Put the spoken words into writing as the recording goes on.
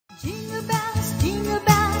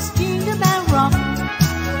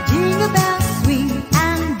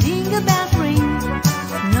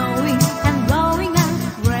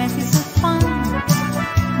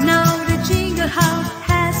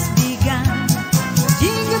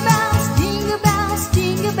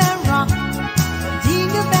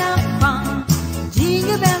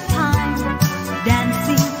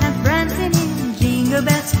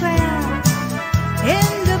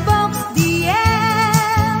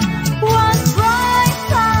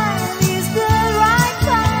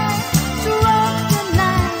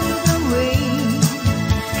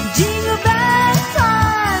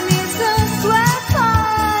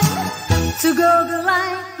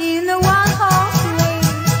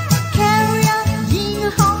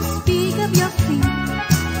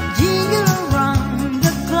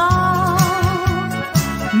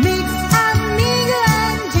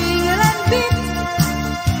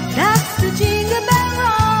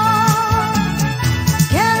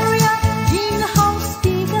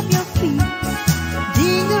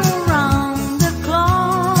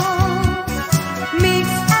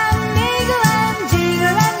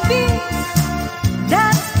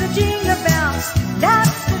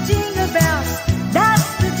That's the jingle bells, that's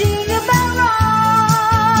the jingle bell rock.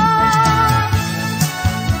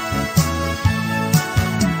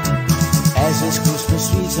 As it's Christmas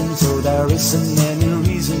season, so there isn't any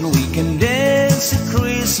reason we can dance a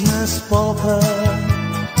Christmas polka.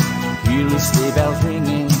 Hear the sleigh bells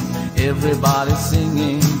ringing, everybody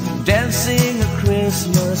singing, dancing a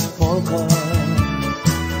Christmas polka.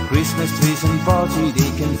 Christmas trees and party,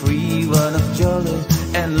 they can free one of jolly,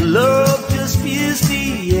 and love just fills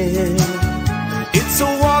the air. It's a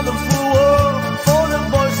wonderful world for the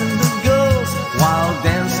boys and the girls, while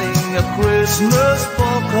dancing a Christmas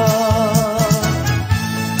polka.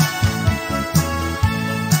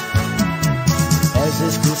 As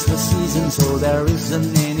it's Christmas season, so there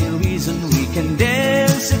isn't any reason we can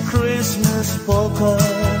dance a Christmas polka.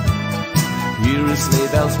 Hear the sleigh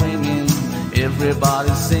bells ringing,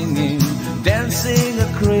 everybody singing, dancing a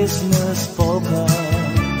Christmas polka.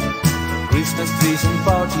 Christmas trees and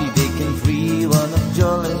party, they can free one of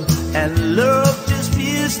jolly, and love just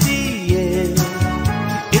fills the air.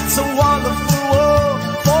 It's a wonderful world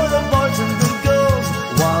for the boys and the girls,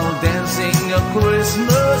 while dancing a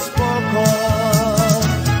Christmas polka.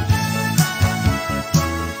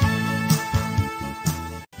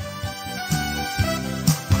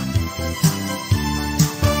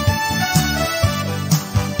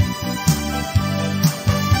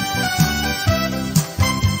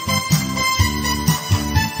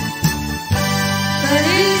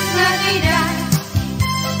 Feliz Navidad,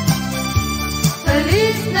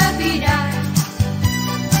 Feliz Navidad,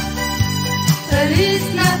 Feliz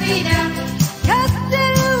Navidad,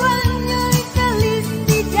 Castello año y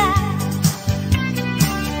felicidad.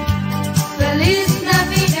 Feliz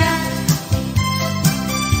Navidad,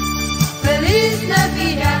 Feliz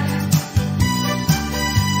Navidad,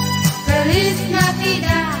 Feliz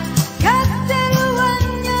Navidad, Castello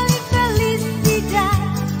año y felicidad.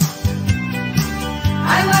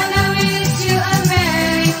 I wanna wish you a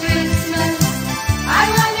Merry Christmas. I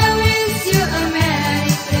wanna wish you a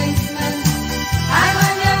Merry Christmas. I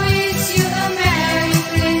wanna wish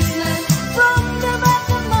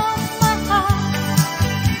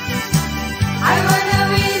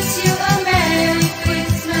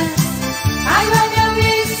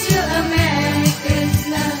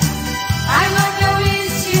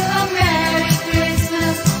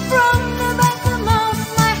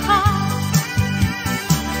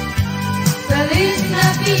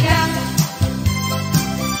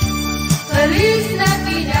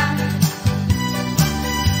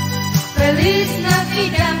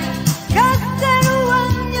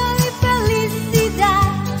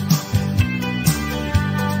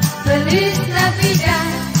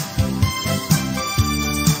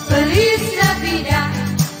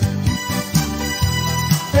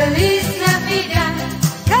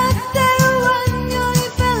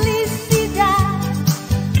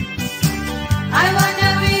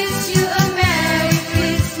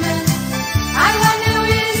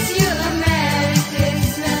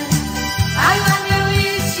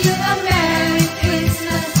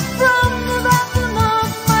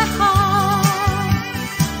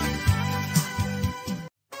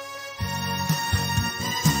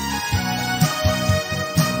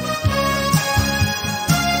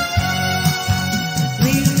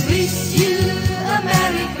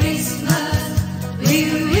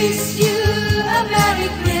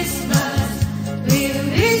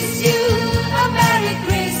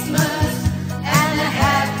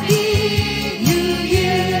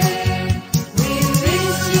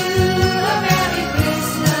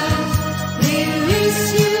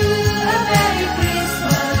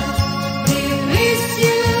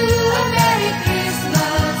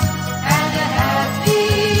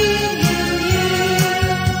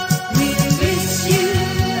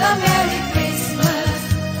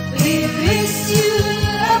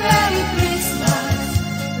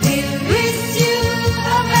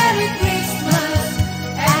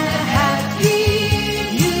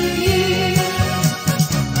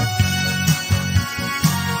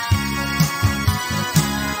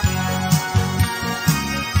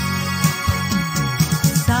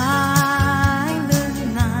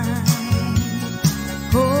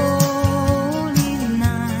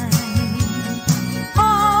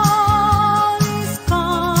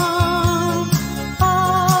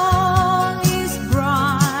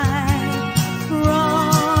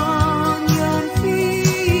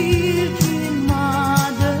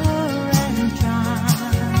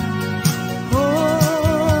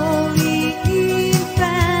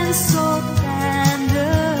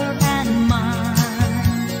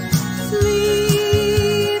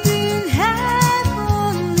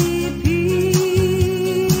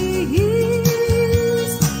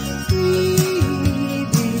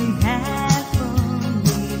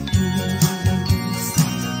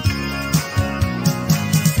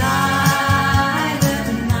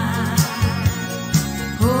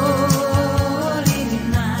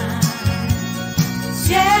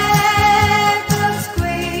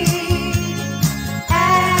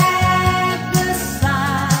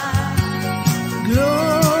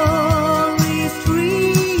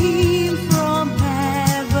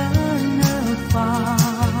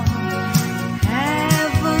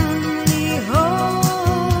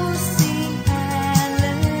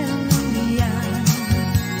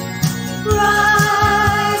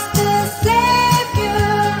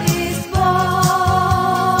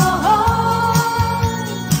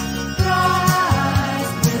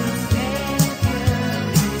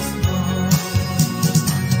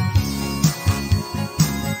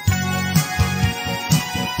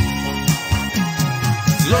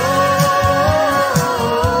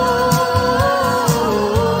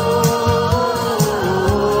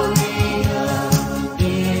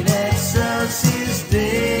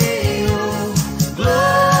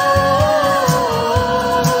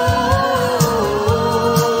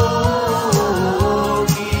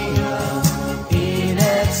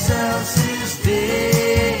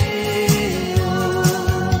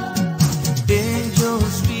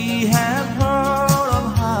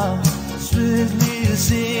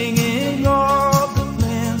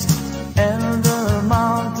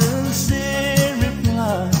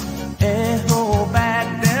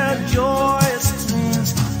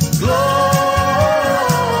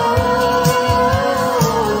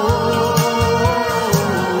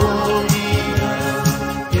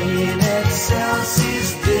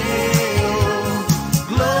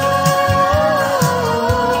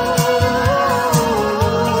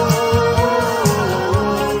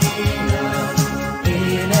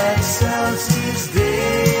excelsis Deo.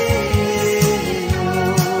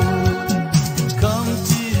 Come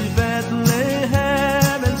to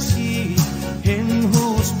Bethlehem and see him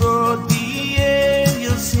whose birth the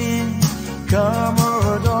angels sing. Come,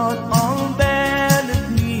 adore on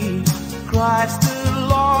bended knee, Christ the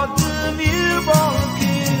Lord, the newborn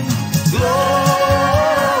King. Gloria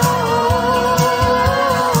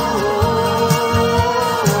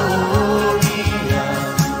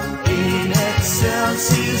in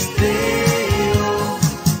excelsis Deo.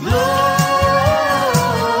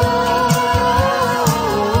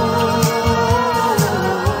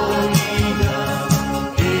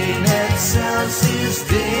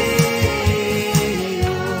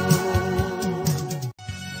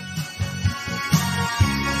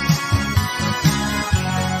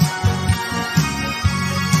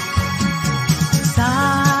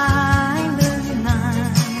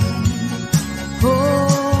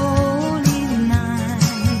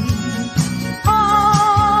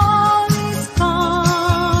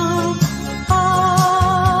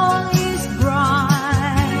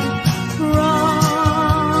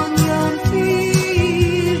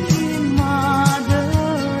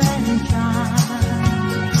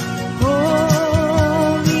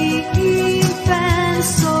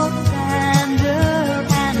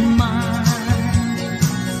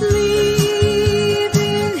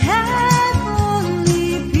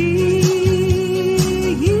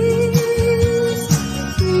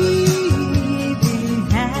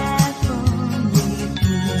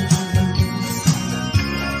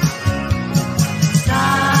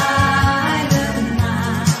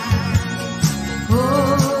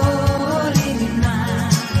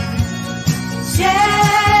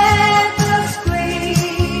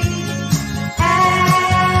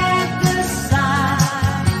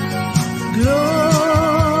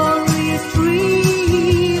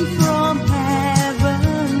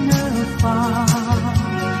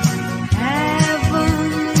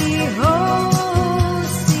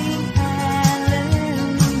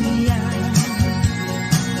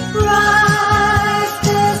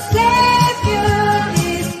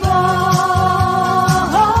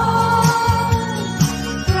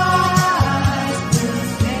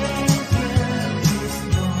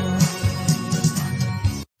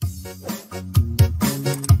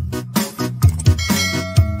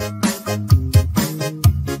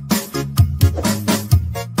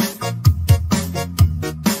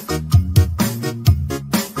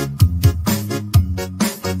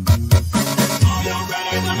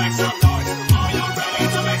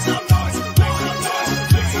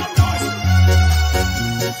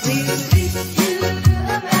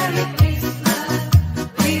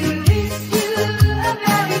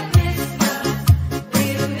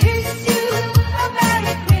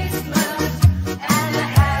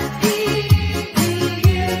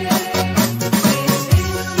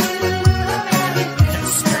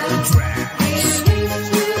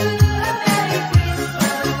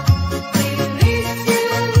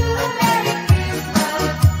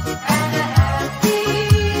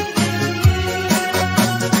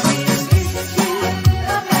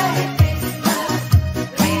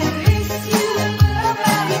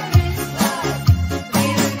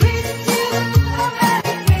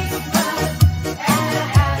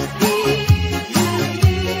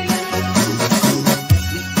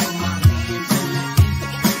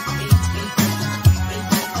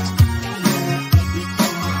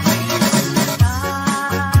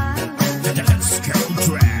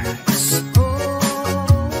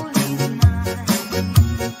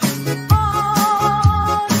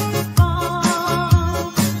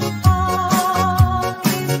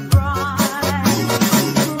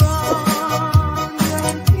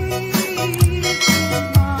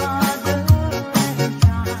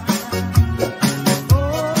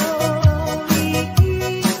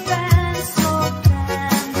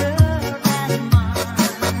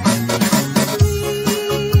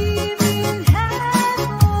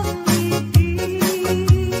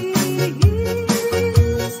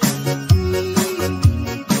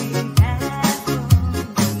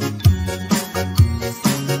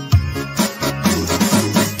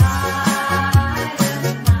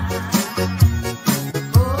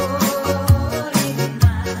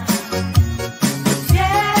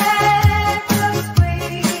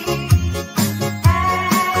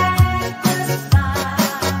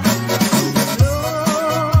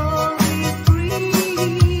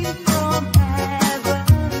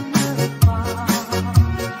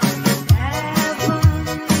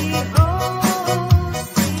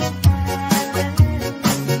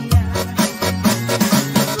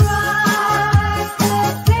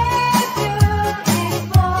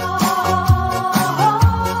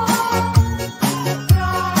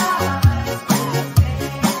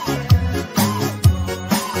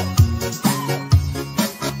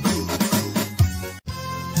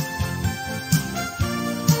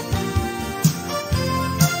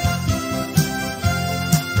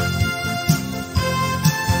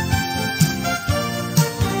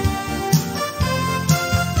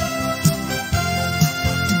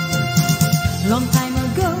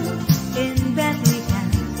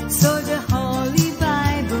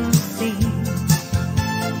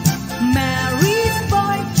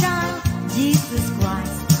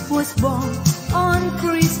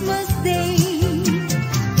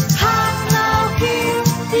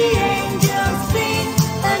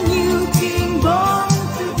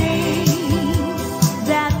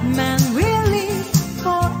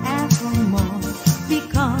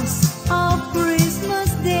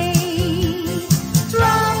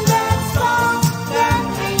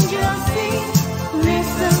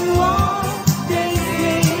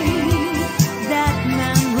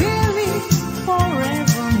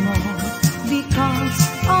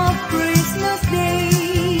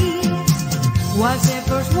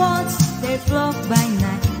 watch they flock by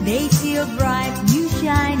night. They see a bright new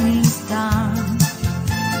shining star.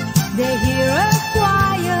 They hear a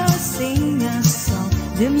choir sing a song.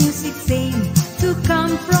 The music seems to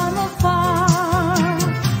come from afar.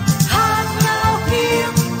 Hark now, hear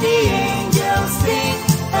the angels sing,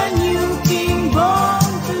 a new king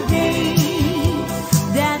born today.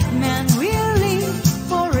 That man will live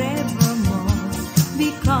forevermore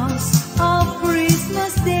because of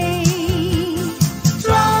Christmas Day.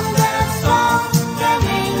 Trumpets sound and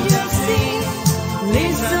angels sing.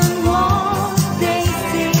 Listen what they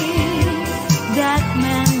say. That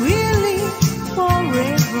man will live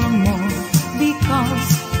forevermore because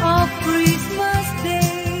of Christmas Day.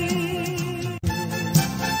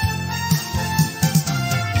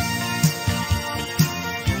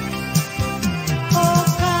 Oh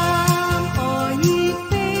come, all ye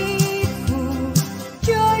faithful,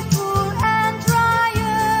 joyful and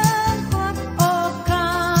triumphant. Oh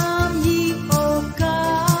come ye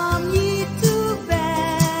to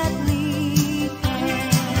Bethlehem.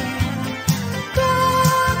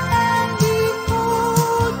 Come and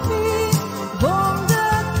behold me, born the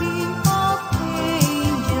King of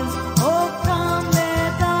angels. Oh come,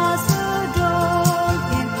 let us adore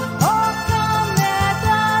him. Oh come, let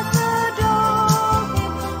us adore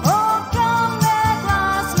him. Oh come, let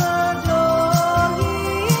us adore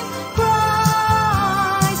him,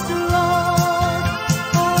 Christ the Lord.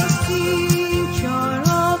 Oh sing, choir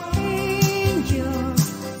of angels,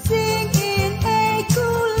 sing in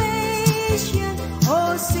accolation.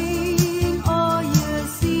 Oh sing, all ye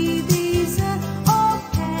citizens of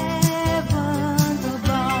heaven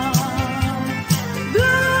above.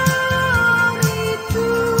 Glory to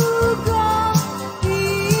God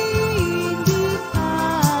in the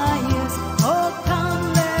highest. Oh come,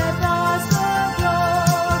 let us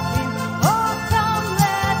adore him. Oh come,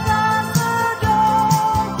 let us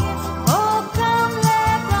adore him. Oh come,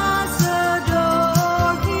 let us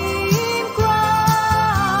adore him,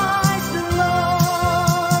 Christ the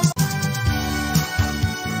Lord.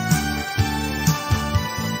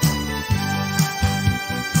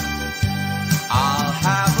 I'll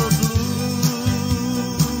have a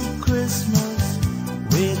blue Christmas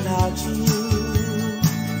without you.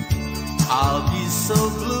 I'll be so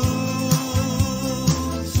blue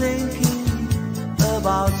thinking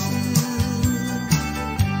about you.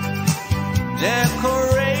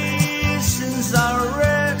 Decorations are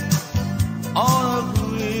red on a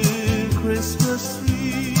green Christmas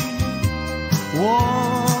tree.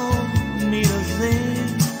 Won't need a thing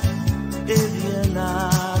if you're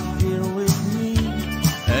not here with me.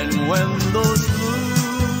 And when those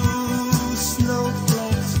blue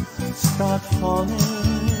snowflakes start falling,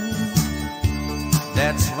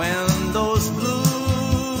 that's when those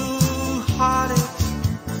blue heartaches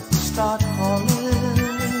start calling.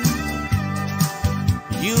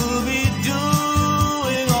 You'll be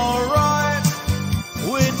doing alright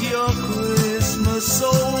with your Christmas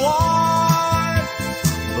so white.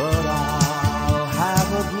 But I'll have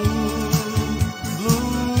a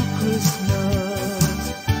blue Christmas.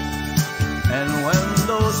 And when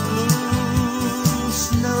those blue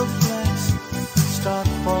snowflakes start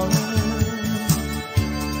falling,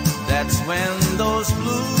 that's when those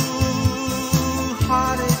blue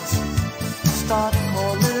heartaches start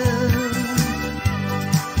calling.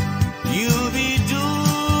 You'll be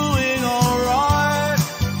doing alright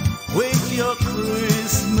with your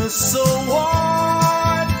Christmas so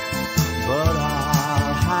white. But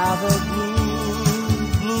I'll have a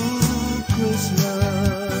blue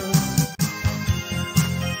Christmas.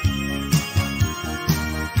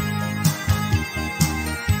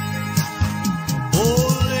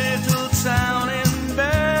 Oh, little town in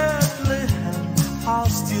Bethlehem, how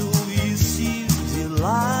still we see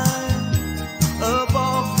delight.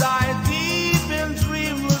 Above thy deep and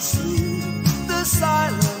dreamless sleep, the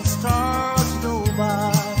silent stars go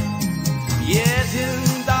by.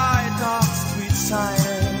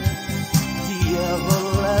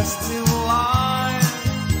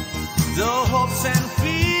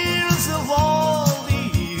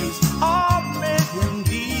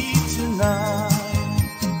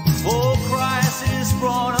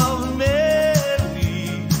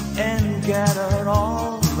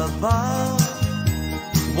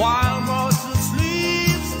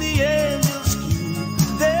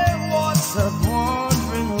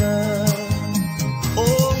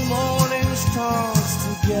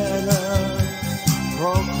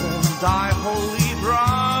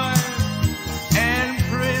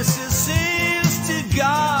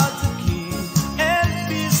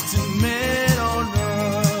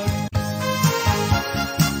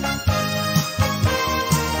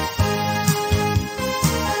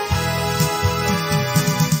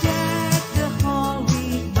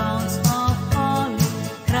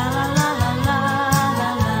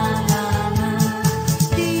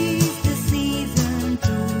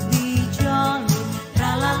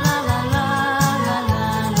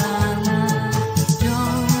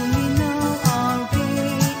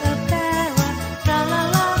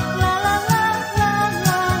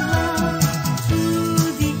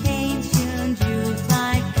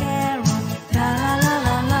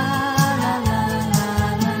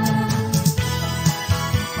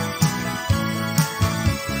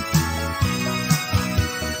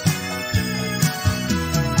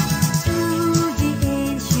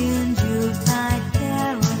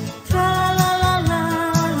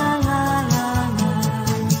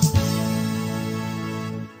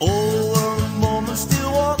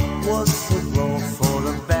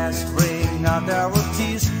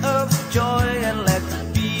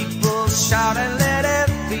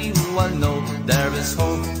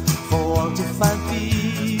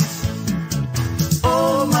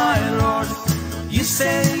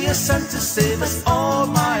 your Son to save us, oh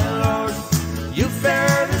my Lord. You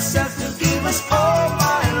fared yourself to give us, oh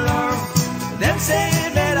my Lord. Then say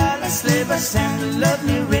that I'll enslave us and love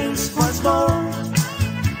me reigns once more.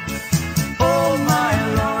 Oh my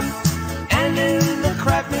Lord, and in the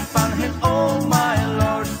crack we found him, oh my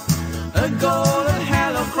Lord. A golden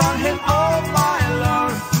halo crowned him, oh my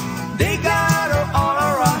Lord. They gather all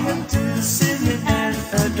around him to see him and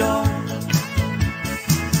adore.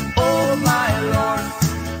 Oh my Lord,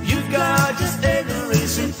 you've got just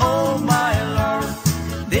adoration, oh my Lord.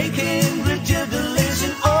 They came with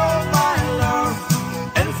jubilation, oh my Lord.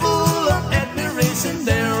 And full of admiration,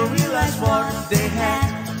 they realized what they had.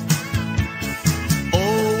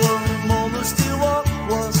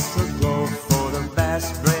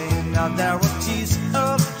 There were tears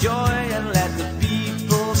of joy, and let the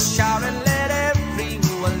people shout, and let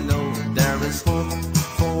everyone know there is hope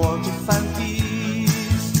for all to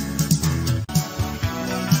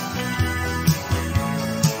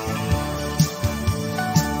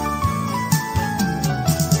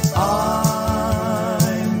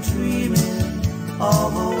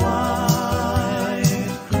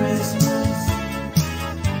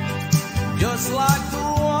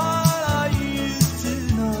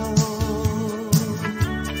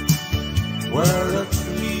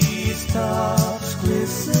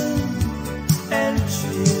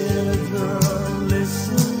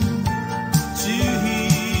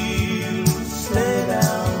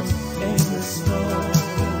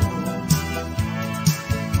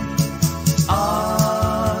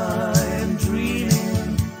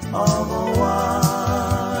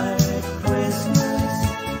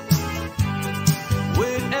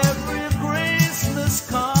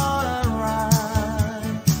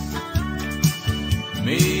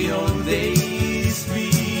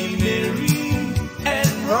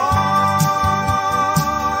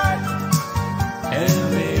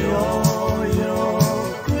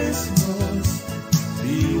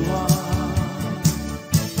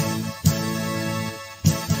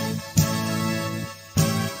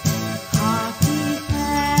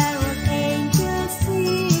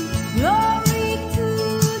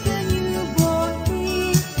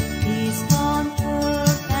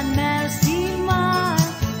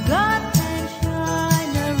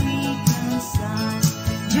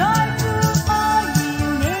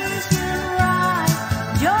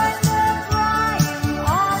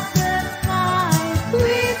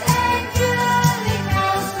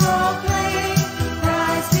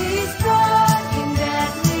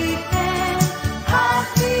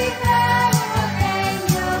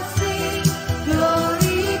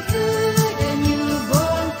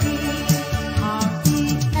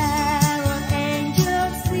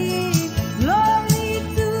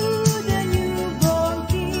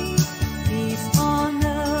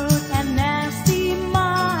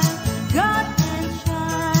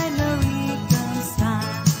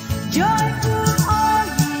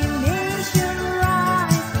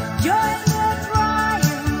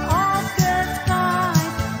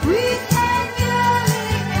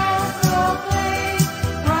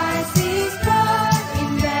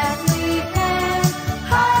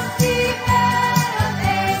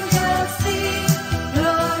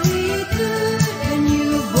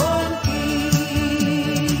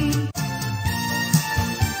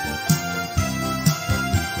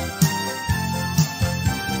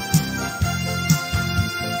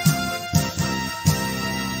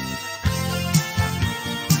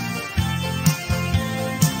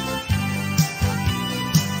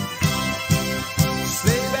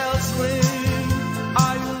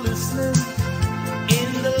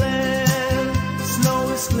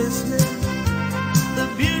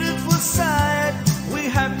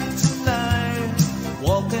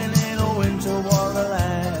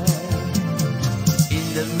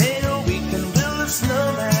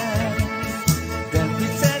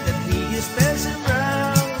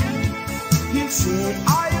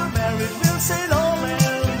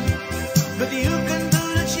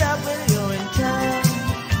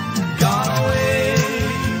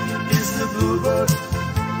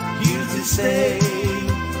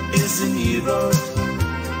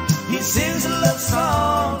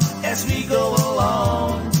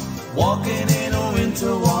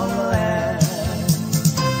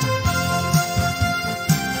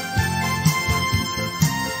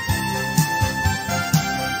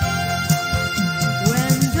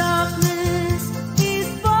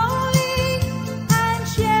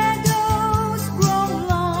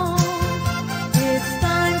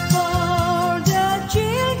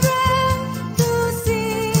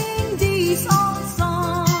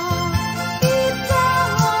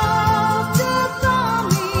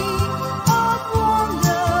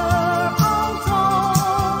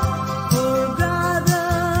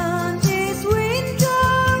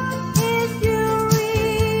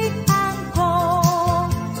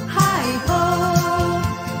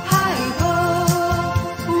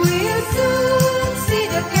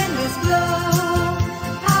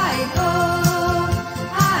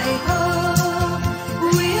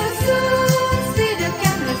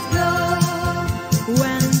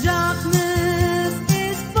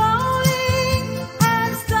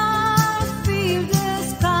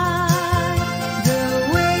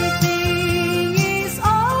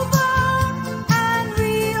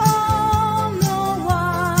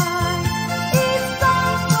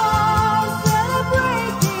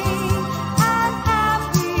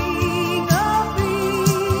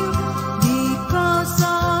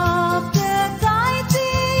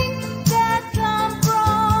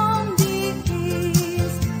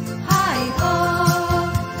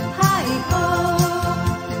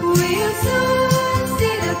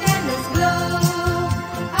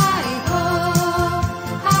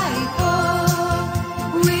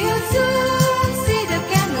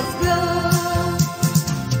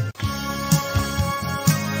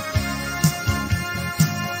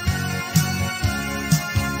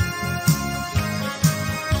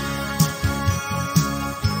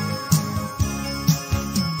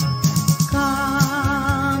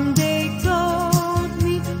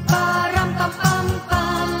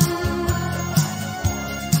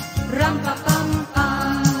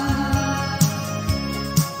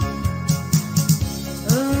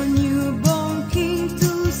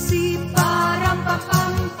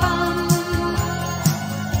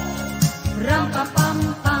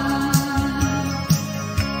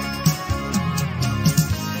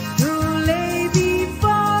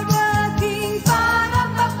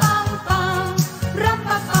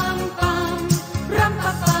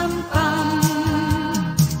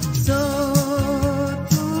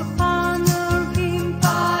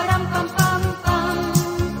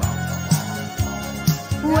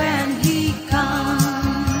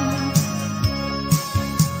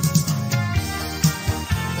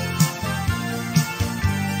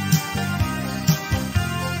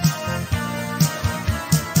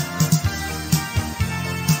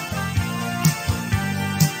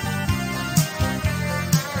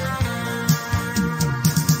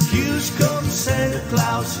Santa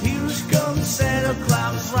Claus, here comes Santa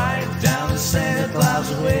Claus, right down Santa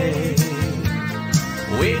Claus way.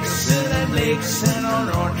 Vixen and Blitzen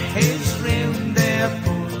on his rim, they're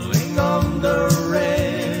pulling on the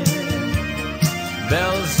rim.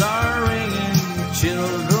 Bells are ringing,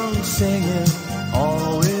 children singing,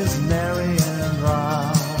 always merry and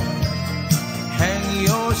round. Hang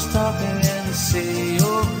your stocking and say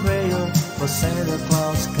your prayer, for Santa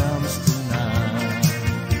Claus comes tonight.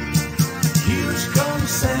 Here comes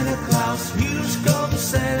Santa Claus, here comes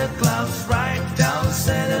Santa Claus, right down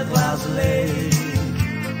Santa Claus Lane.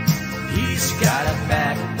 He's got a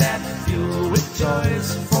bag that's filled with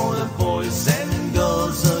toys for the boys and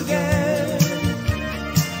girls again.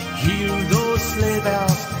 Hear those sleigh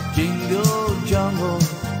bells jingle jungle,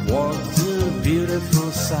 what a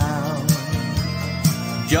beautiful sound.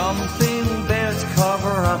 Jumping bears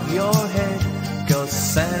cover up your head, 'cause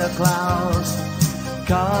Santa Claus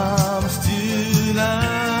comes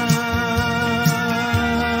tonight.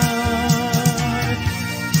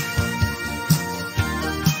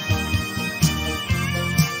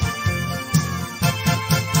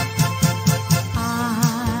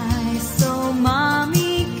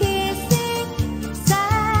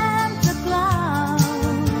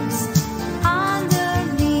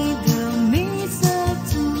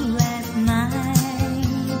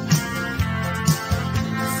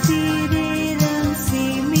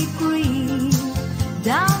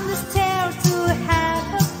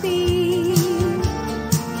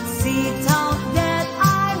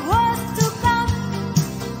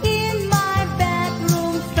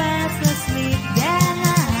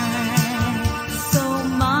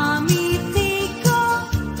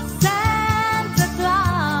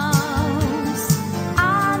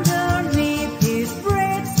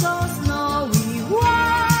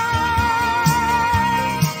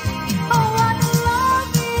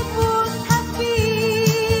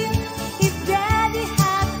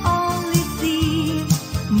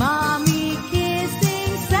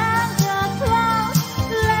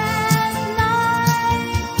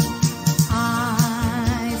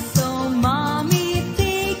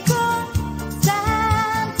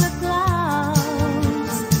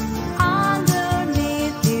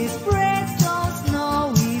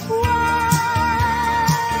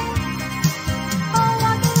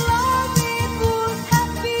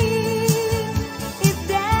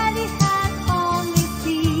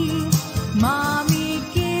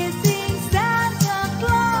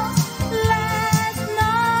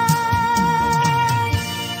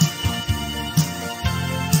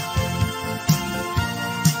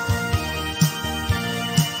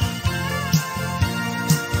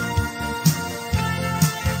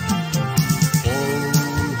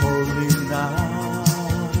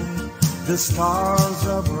 The stars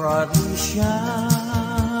are brightly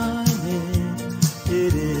shining.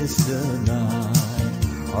 It is the night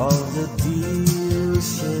of the dear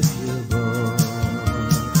Savior born.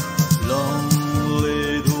 Long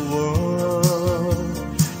lay the world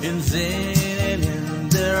in sin and in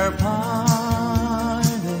their pining,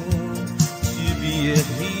 to be at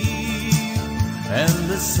peace and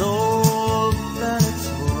the soul that it's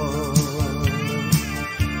worth.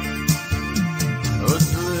 A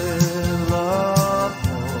thrill of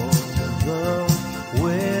the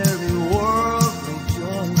weary world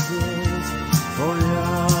rejoices, for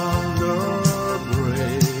yonder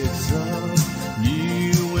breaks a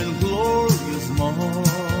new and glorious morn.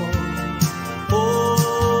 Oh,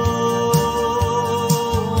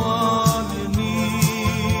 on your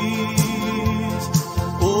knees,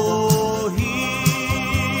 oh,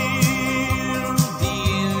 hear the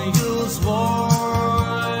angels' voices.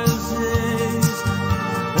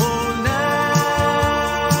 Oh, night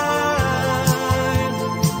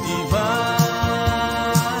divine,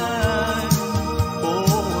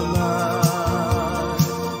 oh, night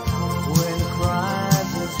when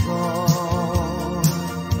Christ is born.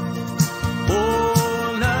 Oh,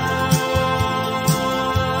 night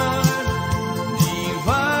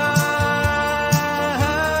divine,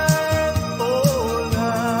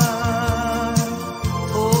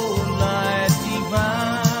 oh, night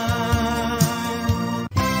divine.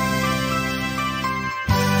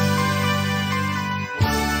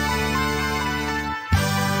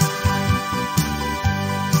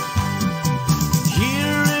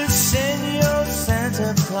 Here is Senor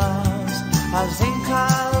Santa Claus. I think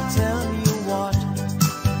I'll tell you what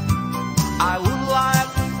I would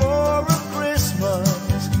like for a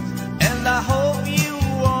Christmas, and I hope you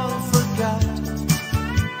all forgot.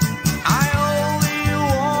 I only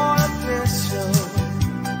want a pistol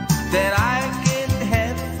that I can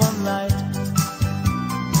have for night,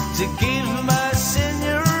 to give my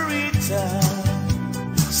senorita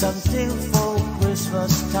something for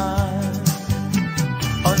Christmas time.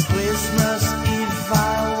 On Christmas Eve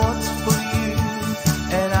I watch for you,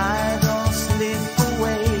 and I don't slip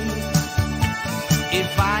away.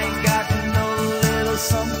 If I got no little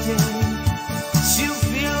something, you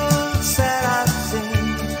feel sad I sing.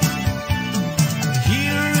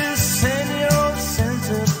 Here is Senior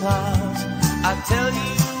Santa Claus, I tell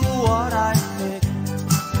you what I pick.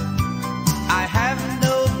 I have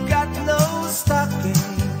got no stocking,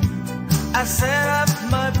 I set up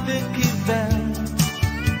my big event.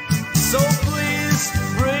 So please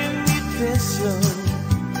bring me picture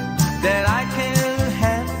that I can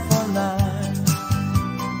have for night,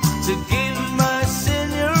 to give my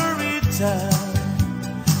señorita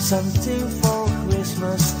something for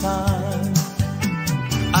Christmas time.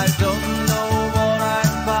 I don't know what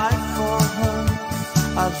I'd buy for her,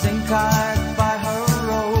 I think I'd buy her a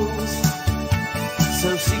rose, so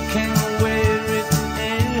she can wear it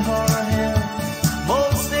in her hair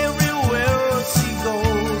most everywhere she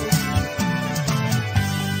goes.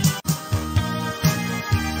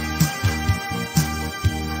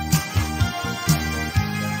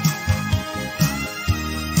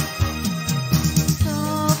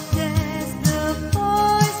 Soft as the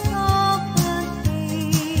voice of an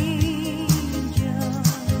angel,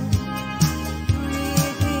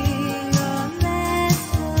 breathing a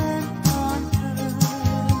lesson on earth.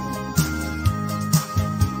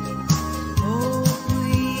 Oh,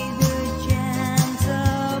 with a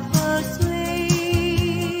gentle persuasion,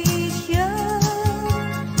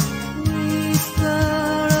 whisper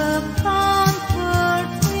a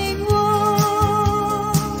comforting word.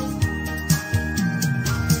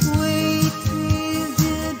 Wait till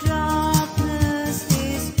the darkness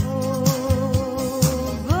is over.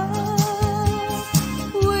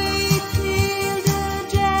 Wait till the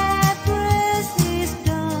death rest is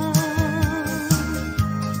done.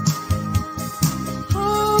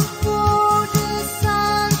 Hope for the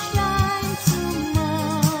sunshine tomorrow,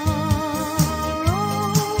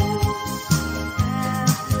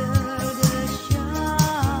 after the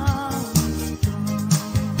shower's gone.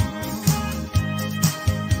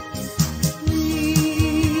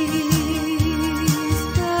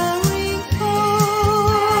 Whispering far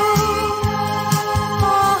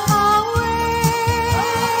away,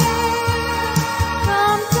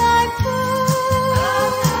 come typhoon,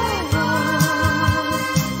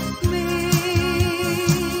 making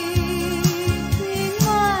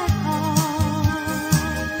my heart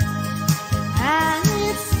and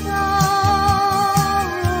its sorrow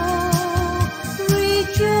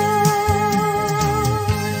rejoice.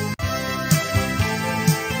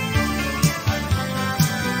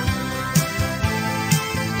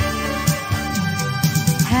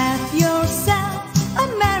 Have yourself a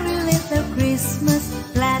merry little Christmas,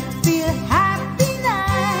 glad feel happy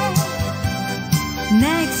night.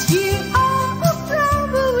 Next year all the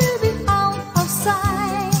trouble will be out of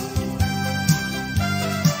sight.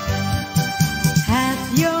 Have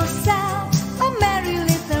yourself a merry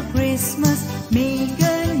little Christmas, make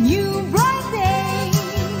a new bright day.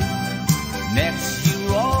 Next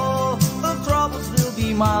year all the troubles will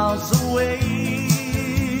be miles away.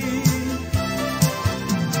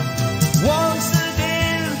 Once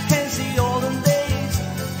again, as the olden days,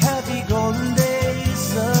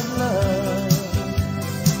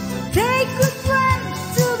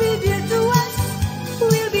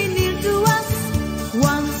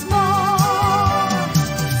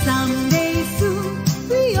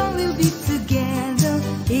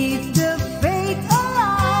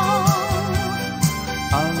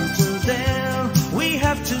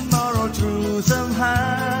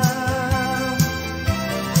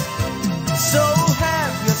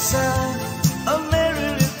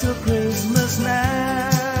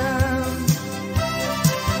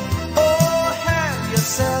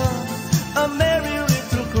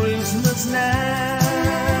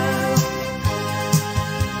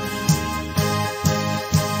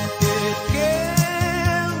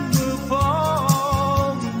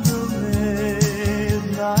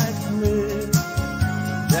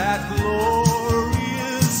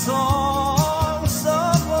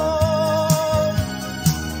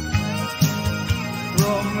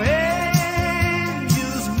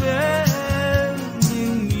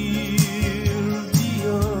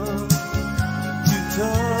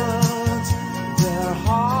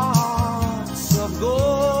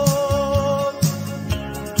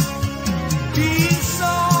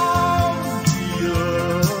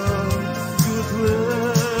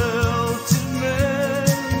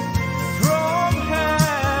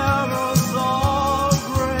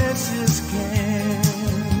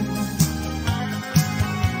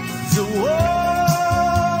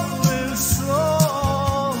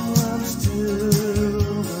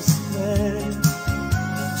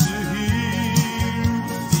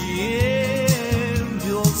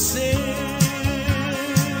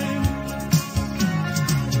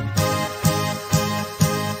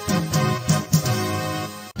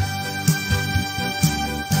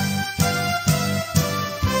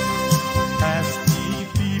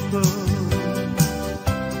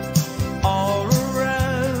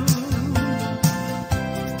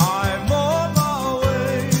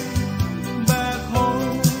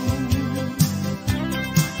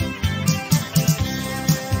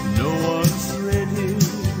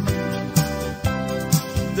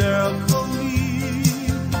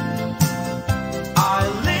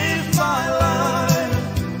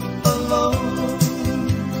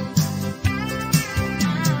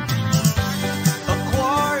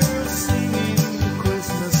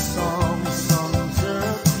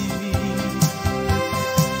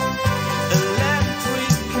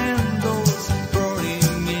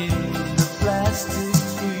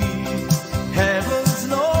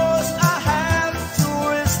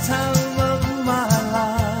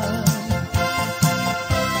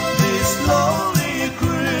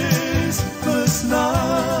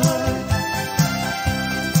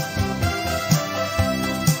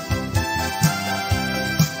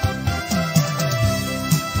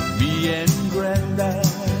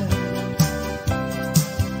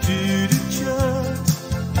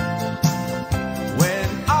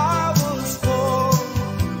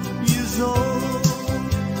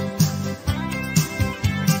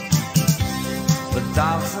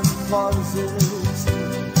 stars and pulses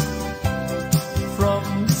from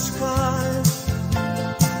the skies.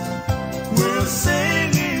 We're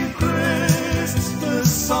singing Christmas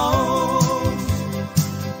songs.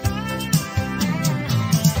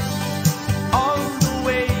 On the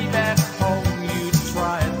way back home, you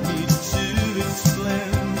tried me to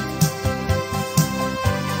explain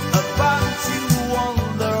about the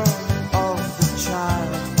wonder of the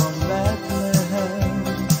child from Bethlehem.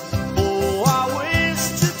 Oh, I wish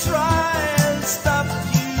to try and stop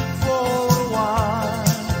you for a while.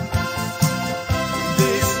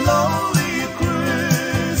 This lonely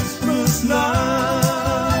Christmas night.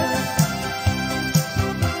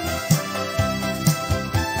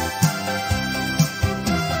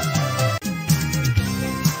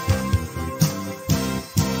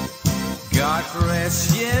 God rest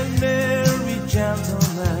ye merry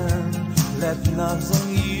gentlemen, let nothing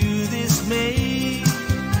you dismay.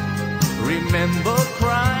 Remember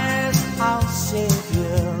Christ our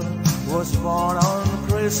Savior was born on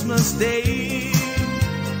Christmas Day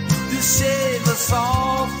to save us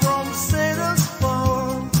all from Satan's power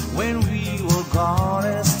when we were gone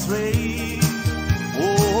astray.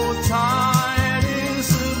 Oh, tidings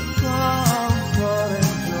of comfort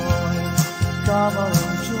and joy, comfort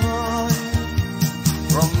and joy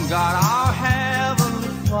from God our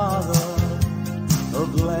Heavenly Father. A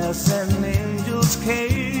blessed angels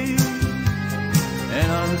came, and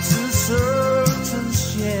unto certain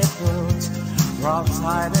shepherds brought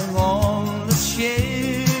tidings on the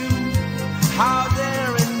shame, how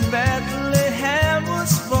there in Bethlehem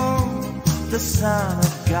was born the Son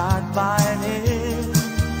of God by name.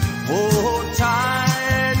 Oh,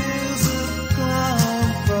 tidings of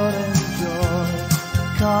comfort and joy,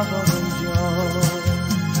 comfort and joy.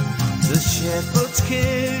 The shepherds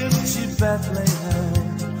came to Bethlehem,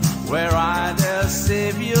 where I their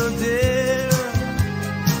Savior dear.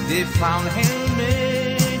 They found him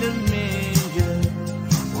made a manger,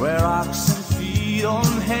 where oxen feed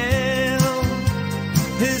on hell.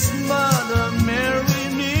 His mother Mary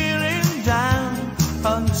kneeling down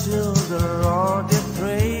until the Lord did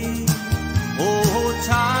pray. Oh,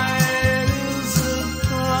 tidings of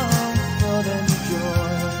comfort and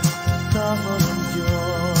joy, comfort and joy.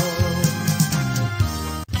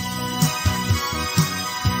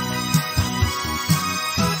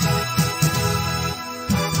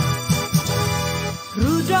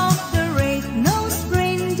 Rudolph the red-nosed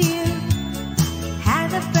reindeer had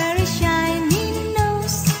a very shiny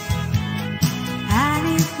nose, and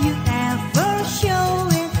if you ever show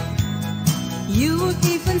it, you would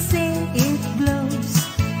even say it glows.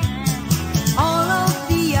 All of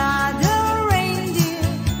the other reindeer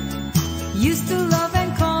used to love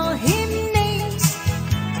and call him names.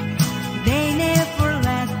 They never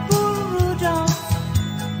let poor Rudolph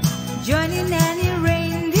join in any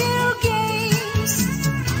reindeer games.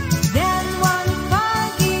 Then one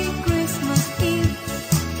foggy Christmas Eve,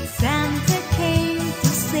 Santa came to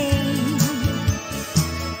say,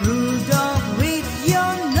 Rudolph, with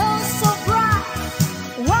your nose so bright,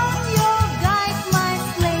 won't you guide my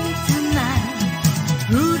sleigh tonight?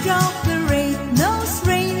 Rudolph the red-nosed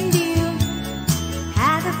reindeer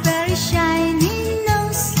had a very shiny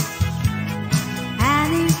nose, and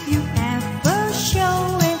if you ever show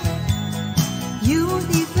it, you would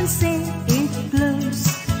even say it glows.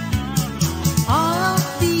 All of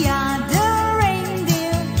the other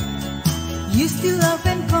reindeer used to love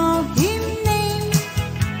and call him names.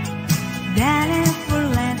 That never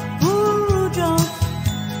let poor Rudolph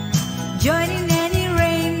join in any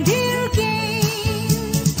reindeer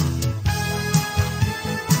game.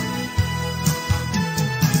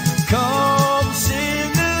 Come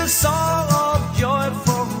sing a song of joy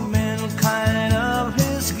for mankind of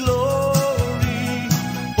his glory.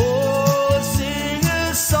 Oh,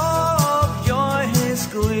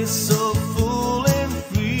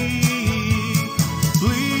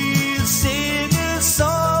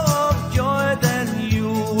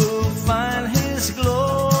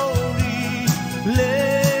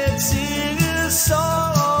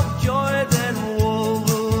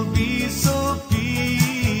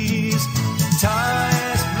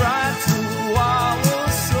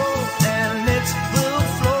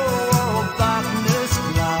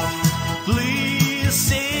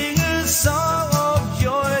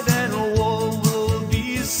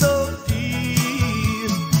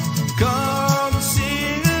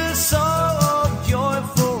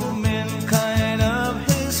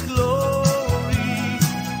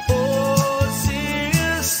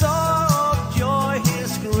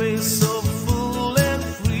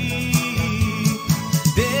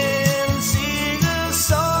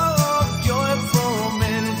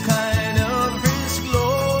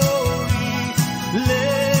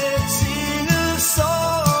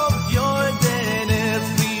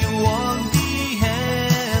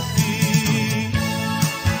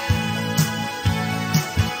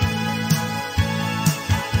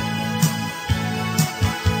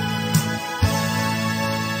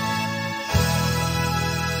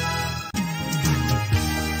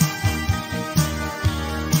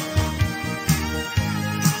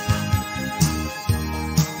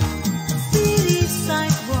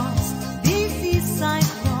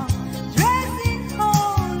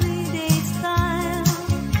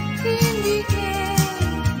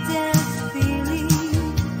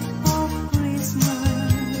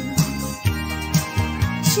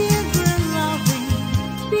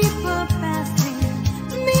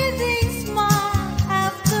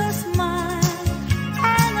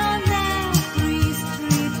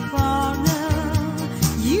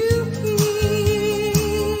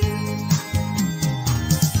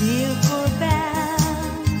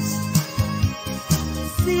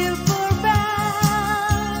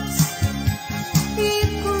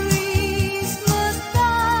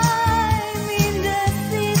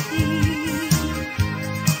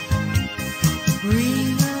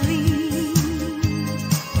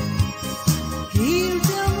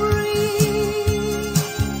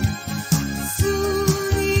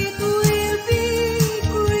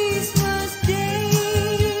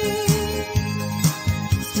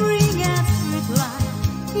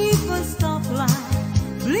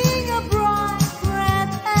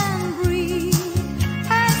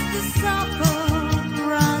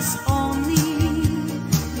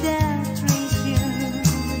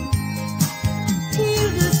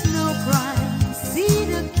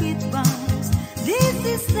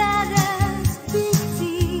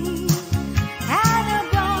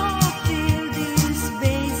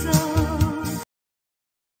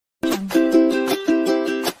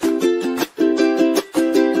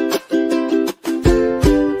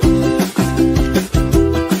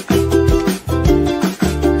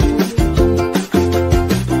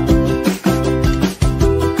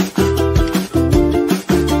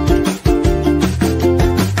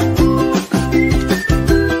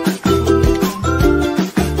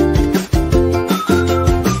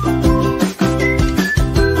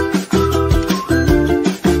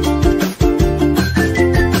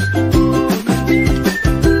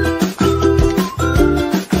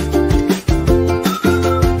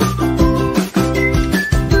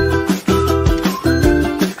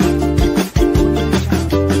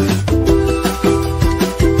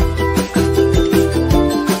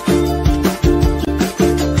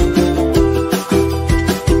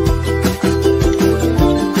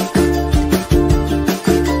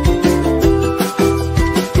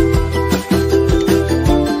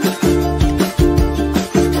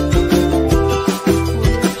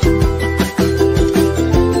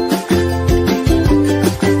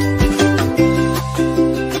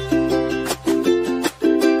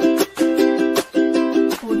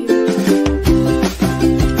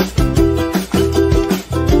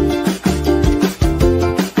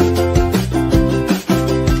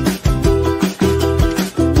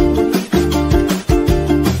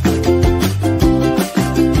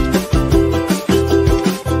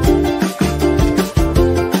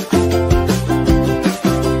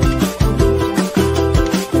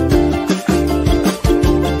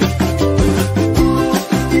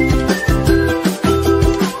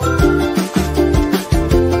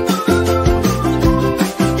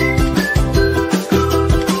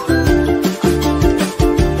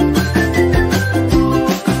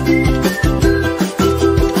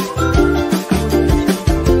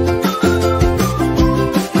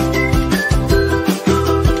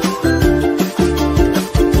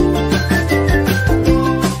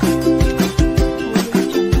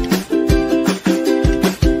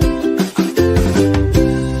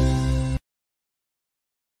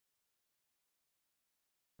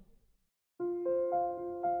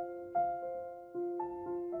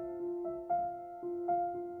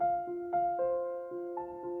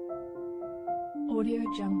 Audio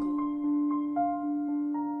Jungle.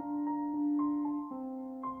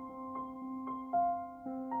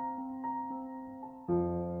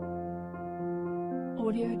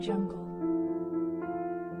 Audio Jungle.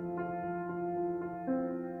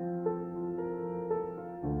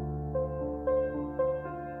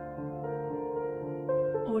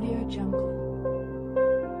 Audio Jungle.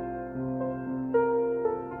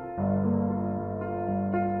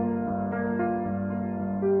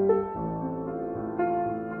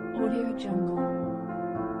 Audio Jungle.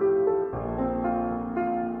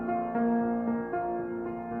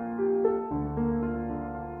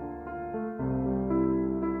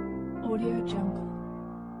 Audio Jungle.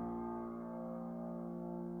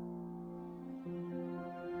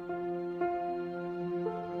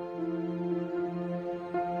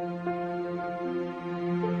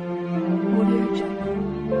 Audio Jungle.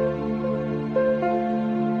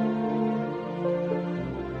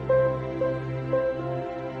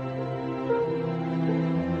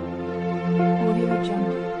 Audio Jungle. Audio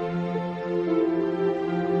Jungle.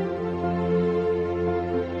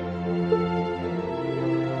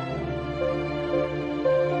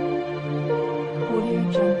 Audio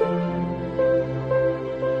Jungle. Audio Jungle.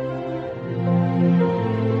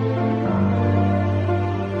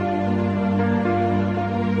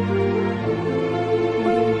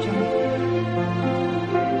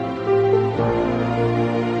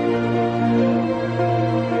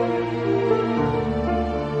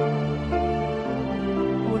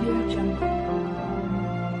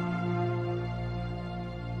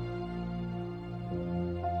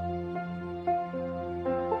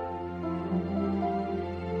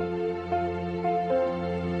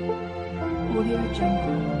 Audio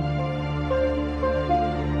Jungle.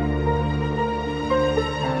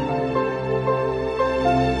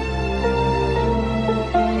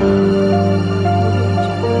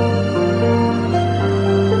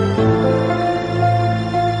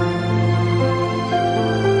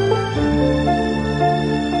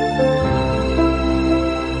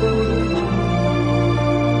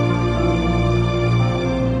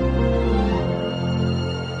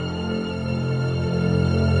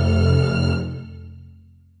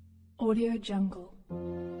 Audio Jungle.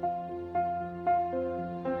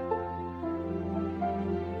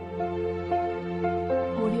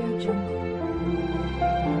 Audio Jungle.